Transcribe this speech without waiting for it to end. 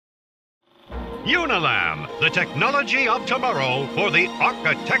Unalam, the technology of tomorrow for the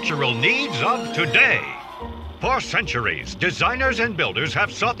architectural needs of today. For centuries, designers and builders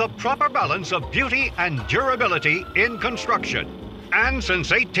have sought the proper balance of beauty and durability in construction. And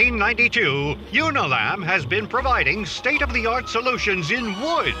since 1892, Unalam has been providing state-of-the-art solutions in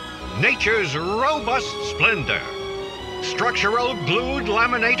wood, nature's robust splendor. Structural glued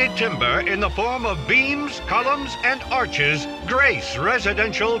laminated timber in the form of beams, columns, and arches grace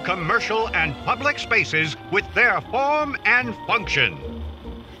residential, commercial, and public spaces with their form and function.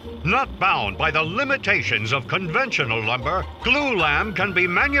 Not bound by the limitations of conventional lumber, Glulam can be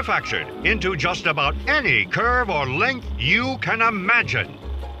manufactured into just about any curve or length you can imagine.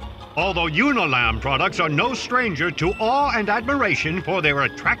 Although Unalam products are no stranger to awe and admiration for their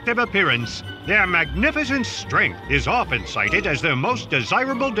attractive appearance, their magnificent strength is often cited as their most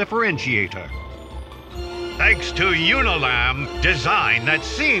desirable differentiator. Thanks to Unalam, design that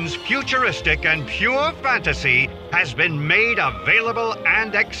seems futuristic and pure fantasy has been made available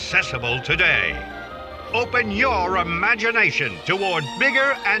and accessible today. Open your imagination toward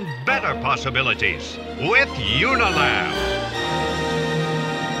bigger and better possibilities with Unalam.